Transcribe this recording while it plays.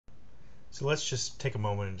So let's just take a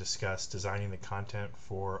moment and discuss designing the content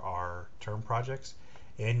for our term projects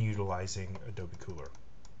and utilizing Adobe Kuler.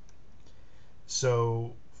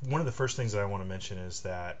 So one of the first things that I want to mention is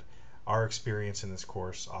that our experience in this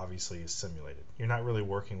course obviously is simulated. You're not really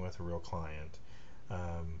working with a real client.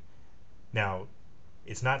 Now,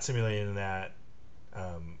 it's not simulated in that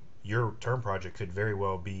your term project could very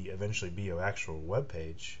well be eventually be an actual web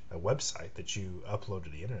page, a website that you upload to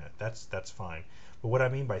the internet. That's fine. But what I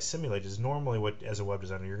mean by simulate is normally what, as a web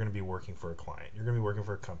designer, you're going to be working for a client. You're going to be working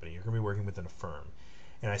for a company. You're going to be working within a firm.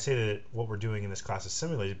 And I say that what we're doing in this class is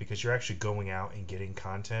simulated because you're actually going out and getting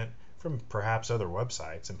content from perhaps other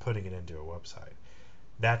websites and putting it into a website.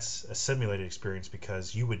 That's a simulated experience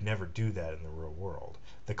because you would never do that in the real world.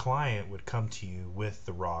 The client would come to you with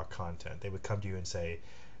the raw content. They would come to you and say,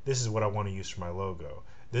 this is what I want to use for my logo.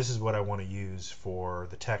 This is what I want to use for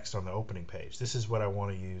the text on the opening page. This is what I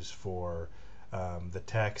want to use for the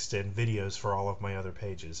text and videos for all of my other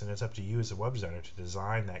pages. And it's up to you as a web designer to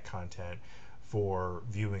design that content for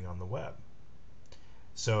viewing on the web.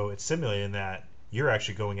 So it's simulated in that you're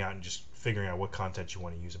actually going out and just figuring out what content you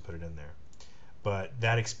want to use and put it in there. But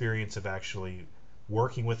that experience of actually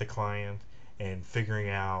working with a client and figuring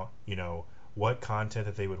out, what content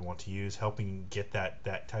that they would want to use, helping get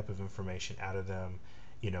that type of information out of them,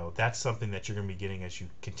 that's something that you're going to be getting as you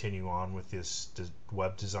continue on with this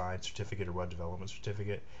web design certificate or web development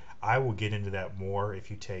certificate. I will get into that more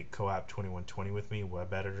if you take Co-op 2120 with me,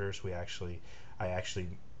 web editors. I actually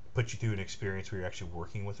put you through an experience where you're actually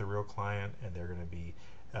working with a real client, and they're going to be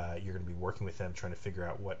you're going to be working with them trying to figure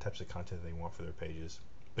out what types of content they want for their pages.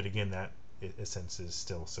 But again, that in a sense is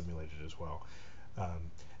still simulated as well.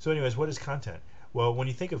 So anyways, what is content? Well, when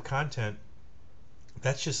you think of content,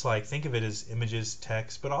 that's just like, think of it as images,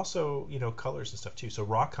 text, but also colors and stuff too. So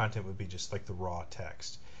raw content would be just like the raw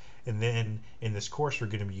text. And then in this course, we're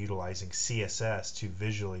going to be utilizing CSS to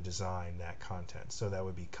visually design that content. So that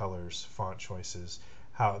would be colors, font choices,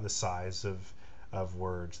 how the size of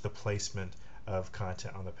words, the placement of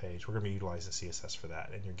content on the page. We're going to be utilizing CSS for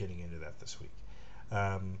that, and you're getting into that this week.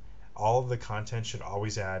 All of the content should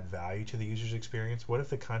always add value to the user's experience. What if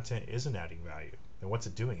the content isn't adding value? Then what's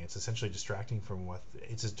it doing? It's essentially distracting them from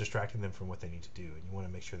what they need to do, and you want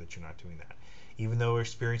to make sure that you're not doing that. Even though our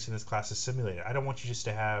experience in this class is simulated, I don't want you just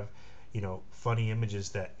to have funny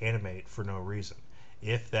images that animate for no reason.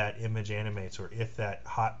 If that image animates, or if that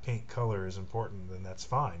hot pink color is important, then that's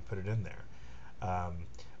fine, put it in there.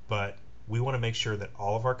 But we want to make sure that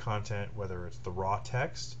all of our content, whether it's the raw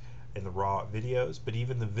text and the raw videos, but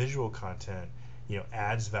even the visual content,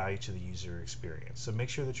 adds value to the user experience. So make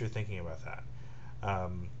sure that you're thinking about that.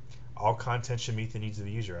 All content should meet the needs of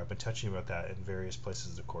the user. I've been touching about that in various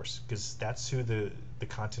places, of course, because that's who the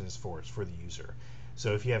content is for. It's for the user.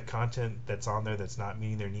 So if you have content that's on there that's not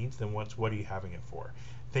meeting their needs, then what are you having it for?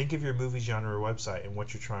 Think of your movie genre website and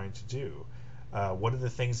what you're trying to do. What are the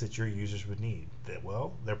things that your users would need?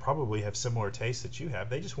 Well, they probably have similar tastes that you have.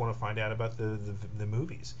 They just want to find out about the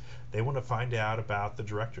movies. They want to find out about the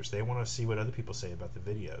directors. They want to see what other people say about the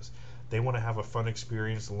videos. They want to have a fun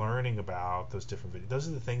experience learning about those different videos. Those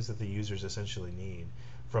are the things that the users essentially need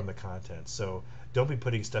from the content. So don't be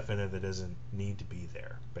putting stuff in it that doesn't need to be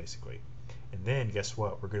there, basically. And then guess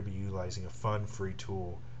what? We're going to be utilizing a fun free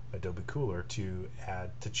tool, Adobe Kuler, to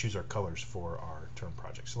choose our colors for our term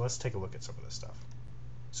project. So let's take a look at some of this stuff.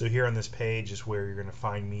 So here on this page is where you're going to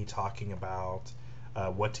find me talking about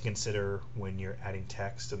what to consider when you're adding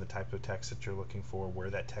text and the type of text that you're looking for, where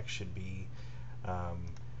that text should be.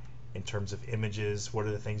 In terms of images, what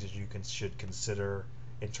are the things that you should consider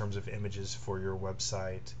in terms of images for your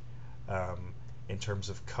website. In terms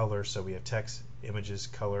of color, so we have text, images,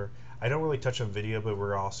 color. I don't really touch on video, but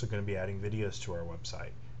we're also going to be adding videos to our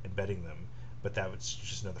website, embedding them, but that was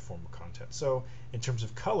just another form of content. So in terms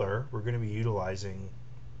of color, we're going to be utilizing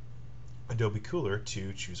Adobe Kuler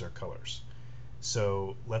to choose our colors.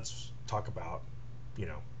 So let's talk about,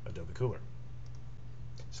 Adobe Kuler.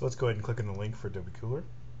 So let's go ahead and click on the link for Adobe Kuler.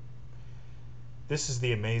 This is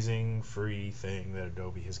the amazing free thing that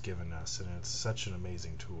Adobe has given us, and it's such an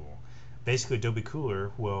amazing tool. Basically, Adobe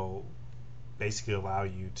Kuler will basically allow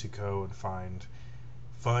you to go and find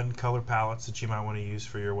fun color palettes that you might want to use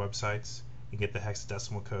for your websites. You get the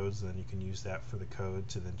hexadecimal codes, and then you can use that for the code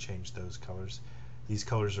to then change those colors. These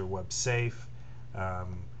colors are web safe,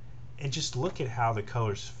 and just look at how the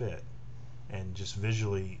colors fit and just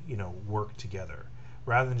visually work together.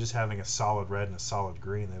 Rather than just having a solid red and a solid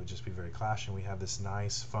green, they would just be very clashing. We have this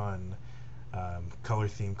nice fun color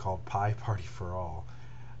theme called Pie Party for All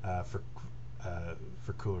for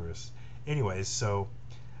Kulerists. Anyways, so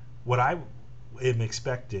what I am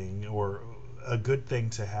expecting, or a good thing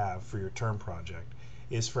to have for your term project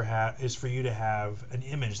is for you to have an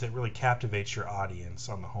image that really captivates your audience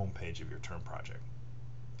on the home page of your term project.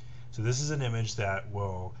 So this is an image that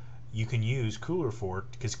you can use Kuler for,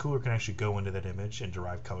 because Kuler can actually go into that image and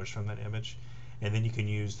derive colors from that image, and then you can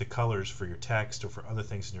use the colors for your text or for other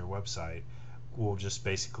things in your website. Will just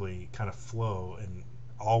basically kind of flow and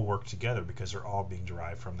all work together because they're all being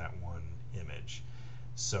derived from that one image.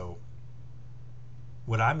 So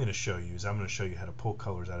what I'm going to show you is I'm going to show you how to pull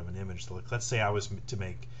colors out of an image. Let's say I was to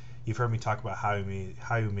make, you've heard me talk about Hayao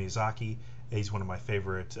Miyazaki. He's one of my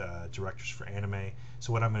favorite directors for anime.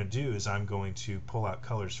 So what I'm going to do is I'm going to pull out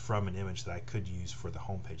colors from an image that I could use for the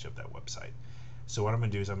homepage of that website. So what I'm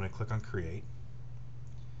going to do is I'm going to click on Create,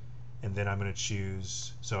 and then I'm going to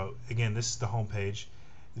choose, so again, this is the homepage.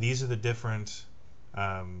 These are the different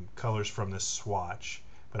colors from this swatch,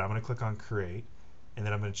 but I'm going to click on Create, and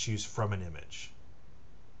then I'm going to choose From an Image.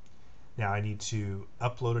 Now I need to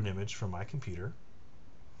upload an image from my computer.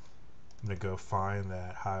 I'm going to go find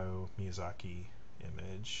that Hayao Miyazaki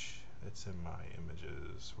image. It's in my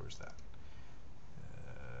images. Where's that?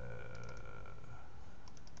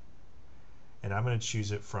 And I'm going to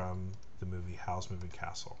choose it from the movie Howl's Moving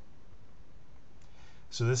Castle.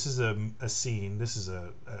 So this is a scene. This is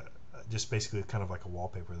just basically kind of like a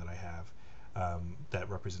wallpaper that I have that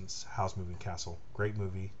represents Howl's Moving Castle. Great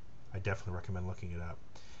movie. I definitely recommend looking it up.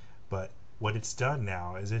 But what it's done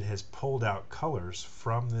now is it has pulled out colors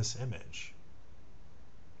from this image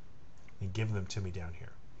and given them to me down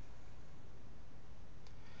here.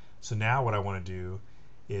 So now what I want to do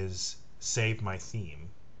is save my theme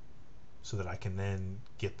so that I can then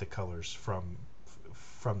get the colors from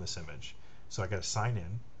this image. So I got to sign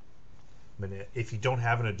in. But if you don't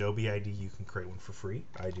have an Adobe ID, you can create one for free.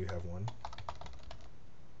 I do have one.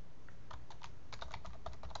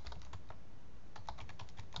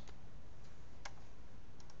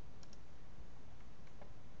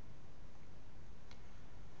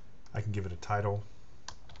 I can give it a title.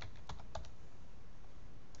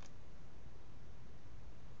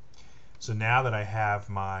 So now that I have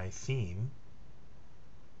my theme,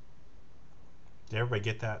 did everybody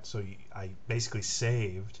get that? So I basically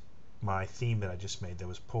saved my theme that I just made that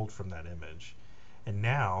was pulled from that image. And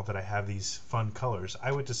now that I have these fun colors,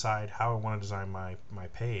 I would decide how I want to design my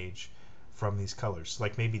page from these colors.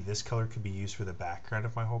 Like maybe this color could be used for the background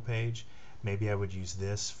of my whole page. Maybe I would use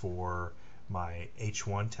this for my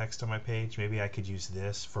H1 text on my page. Maybe I could use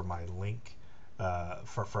this for my link,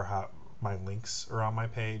 for how my links are on my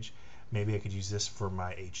page. Maybe I could use this for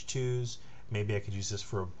my H2s. Maybe I could use this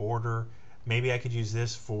for a border. Maybe I could use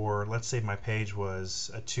this for, let's say my page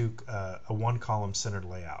was a one column centered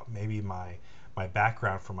layout. Maybe my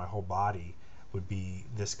background for my whole body would be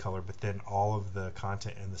this color, but then all of the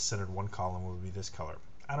content in the centered one column would be this color.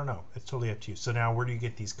 I don't know. It's totally up to you. So now where do you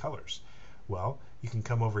get these colors? Well, you can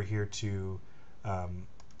come over here to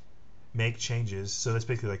make changes. So that's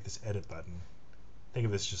basically like this edit button. Think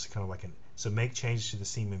of this just kind of like so make changes to the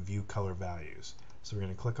theme and view color values. So we're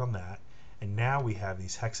going to click on that. And now we have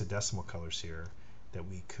these hexadecimal colors here that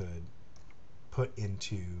we could put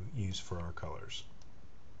into use for our colors.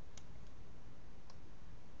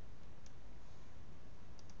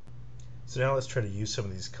 So now let's try to use some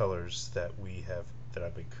of these colors that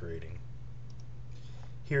I've been creating.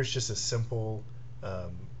 Here's just a simple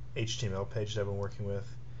HTML page that I've been working with.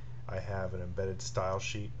 I have an embedded style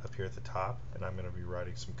sheet up here at the top, and I'm going to be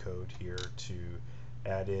writing some code here to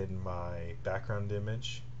add in my background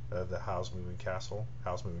image of the Howl's Moving Castle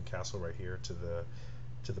right here to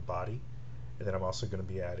the body, and then I'm also going to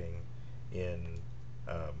be adding in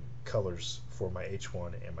colors for my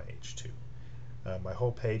H1 and my H2. My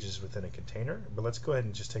whole page is within a container, but let's go ahead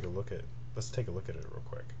and just take a look at it real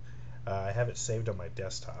quick. I have it saved on my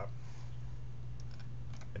desktop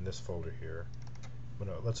in this folder here.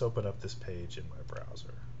 Let's open up this page in my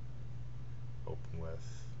browser. Open with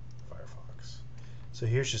Firefox. So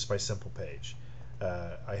here's just my simple page.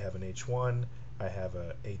 I have an H1, I have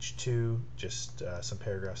a H2, just some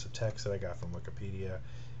paragraphs of text that I got from Wikipedia.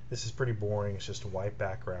 This is pretty boring, it's just a white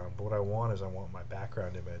background, but what I want is I want my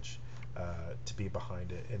background image to be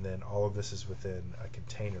behind it, and then all of this is within a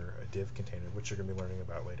container, a div container, which you're going to be learning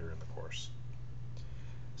about later in the course.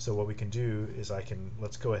 So what we can do is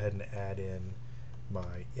let's go ahead and add in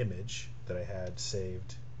my image that I had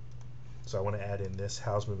saved. So I want to add in this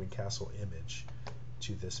Howl's Moving Castle image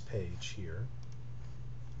to this page here.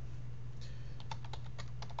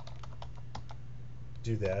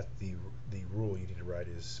 Do that, the rule you need to write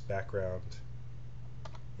is background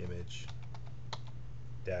image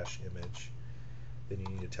dash image. Then you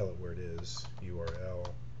need to tell it where it is, URL.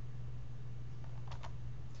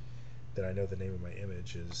 then I know the name of my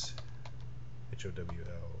image is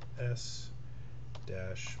HOWLS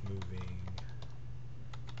dash moving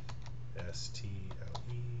STLE.jpg.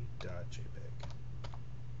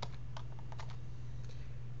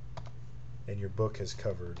 And your book has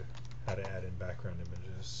covered how to add in background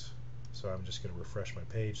images. So I'm just going to refresh my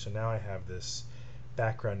page. So now I have this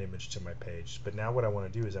background image to my page. But now what I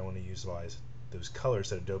want to do is I want to utilize those colors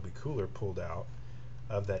that Adobe Kuler pulled out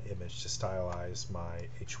of that image to stylize my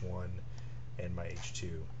H1 and my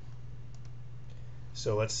H2.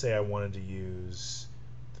 So let's say I wanted to use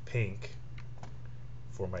the pink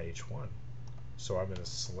for my H1. So I'm going to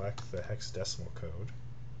select the hexadecimal code.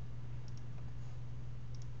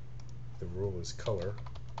 The rule is color.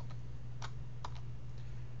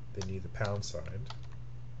 Then need the pound sign.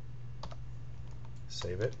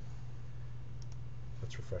 Save it.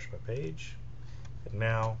 Let's refresh my page. And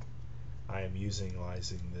now I am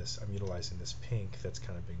utilizing this pink that's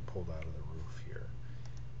kind of being pulled out of the roof here.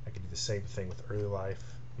 I can do the same thing with early life.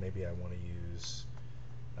 Maybe I want to use,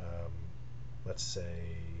 let's say,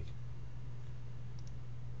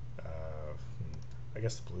 I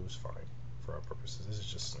guess the blue is fine for our purposes. This is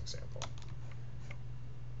just an example.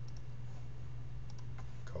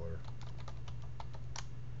 Color,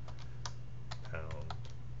 pound,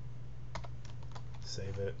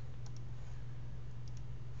 save it.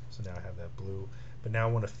 So now I have that blue, but now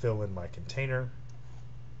I want to fill in my container.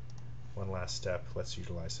 One last step, let's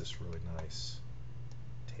utilize this really nice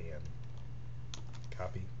tan.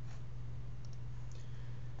 Copy.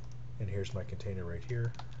 And here's my container right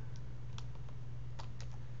here.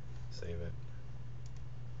 Save it.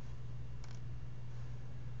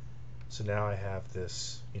 So now I have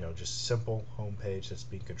this, just simple home page that's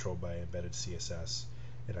being controlled by embedded CSS,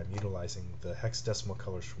 and I'm utilizing the hexadecimal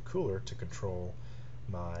colors from Kuler to control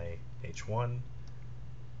my H1,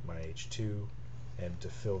 my H2, and to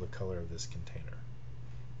fill the color of this container.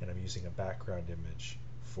 And I'm using a background image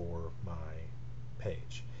for my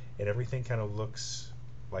page. And everything kind of looks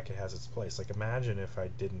like it has its place. Like imagine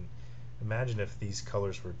if these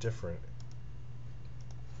colors were different.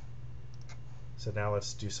 So now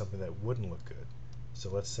let's do something that wouldn't look good. So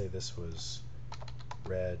let's say this was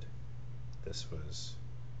red, this was,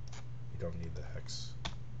 you don't need the hex.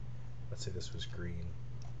 Let's say this was green,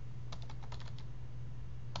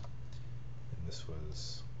 and this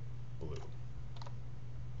was blue.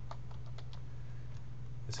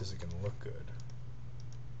 This isn't going to look good.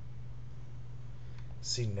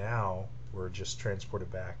 See, now we're just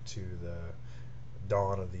transported back to the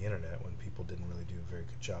dawn of the internet when people didn't really do a very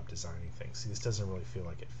good job designing things. See, this doesn't really feel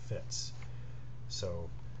like it fits. So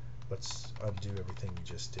let's undo everything we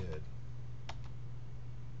just did.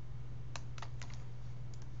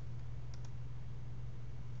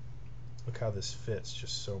 Look how this fits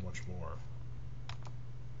just so much more.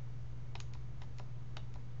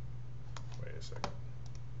 Wait a second.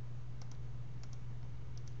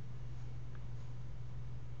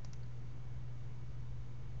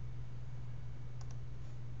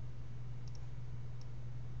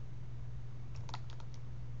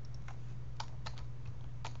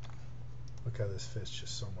 Look how this fits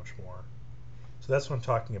just so much more. So that's what I'm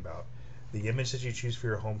talking about. The image that you choose for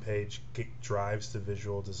your homepage drives the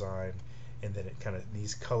visual design, and then it kind of,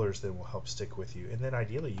 these colors then will help stick with you. And then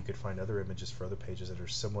ideally you could find other images for other pages that are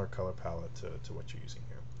similar color palette to what you're using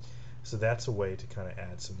here. So that's a way to kind of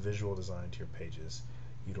add some visual design to your pages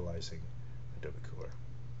utilizing Adobe Kuler.